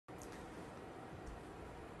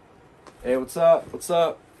Hey, what's up? What's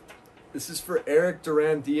up? This is for Erick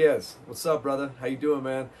Duran-Diaz. What's up, brother? How you doing,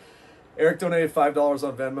 man? Erick donated $5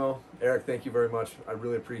 on Venmo. Erick, thank you very much. I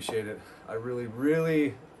really appreciate it. I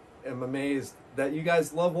really am amazed that you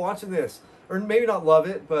guys love watching this. Or maybe not love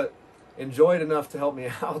it, but enjoy it enough to help me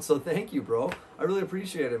out. So thank you, bro. I really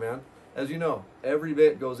appreciate it, man. As you know, every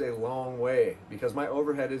bit goes a long way because my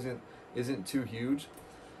overhead isn't too huge.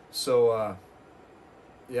 So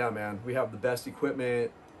yeah, man, we have the best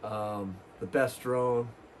equipment, the best drone.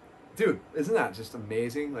 Dude, isn't that just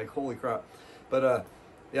amazing? Like, holy crap. But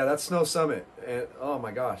yeah, that's Snow Summit, and oh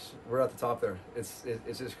my gosh, we're at the top there. It's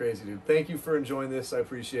just crazy, dude. Thank you for enjoying this. I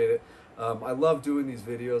appreciate it. I love doing these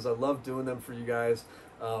videos. I love doing them for you guys.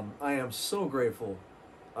 I am so grateful.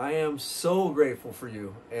 I am so grateful for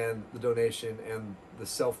you and the donation and the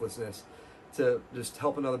selflessness to just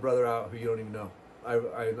help another brother out who you don't even know.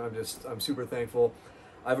 I'm super thankful.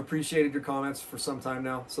 I've appreciated your comments for some time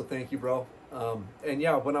now, so thank you, bro. And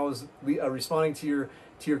yeah, when I was responding to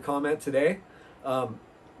your comment today, the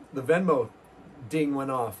Venmo ding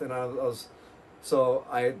went off, and I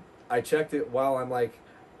checked it while I'm like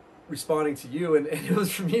responding to you, and it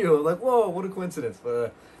was from you. I'm like, whoa, what a coincidence.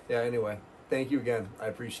 But yeah, anyway, thank you again. I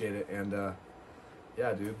appreciate it, and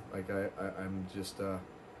yeah, dude, like I'm just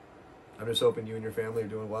hoping you and your family are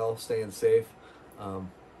doing well, staying safe.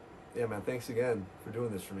 Yeah, man, thanks again for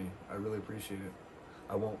doing this for me. I really appreciate it.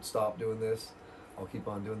 I won't stop doing this. I'll keep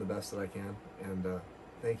on doing the best that I can, and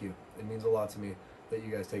thank you. It means a lot to me that you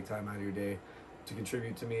guys take time out of your day to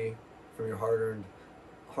contribute to me from your hard-earned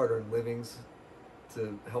livings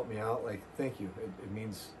to help me out. Like, thank you. It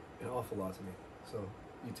means an awful lot to me. So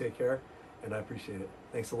you take care, and I appreciate it.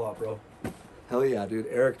 Thanks a lot, bro. Hell yeah, dude.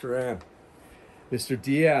 Erick Duran, Mr.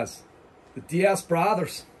 Diaz, the Diaz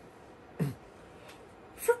brothers.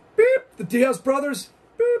 Beep, the Diaz brothers.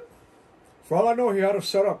 Beep. For all I know, he had to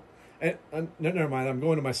shut up. And never mind, I'm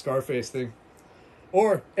going to my Scarface thing.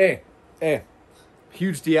 Or, hey,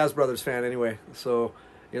 huge Diaz brothers fan anyway. So,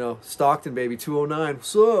 you know, Stockton, baby, 209.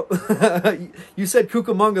 What's up? You said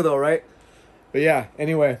Cucamonga, though, right? But yeah,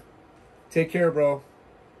 anyway, take care, bro.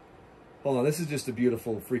 Hold on, this is just a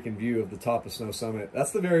beautiful freaking view of the top of Snow Summit.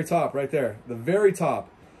 That's the very top right there. The very top.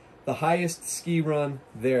 The highest ski run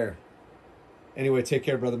there. Anyway, take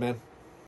care, brother, man.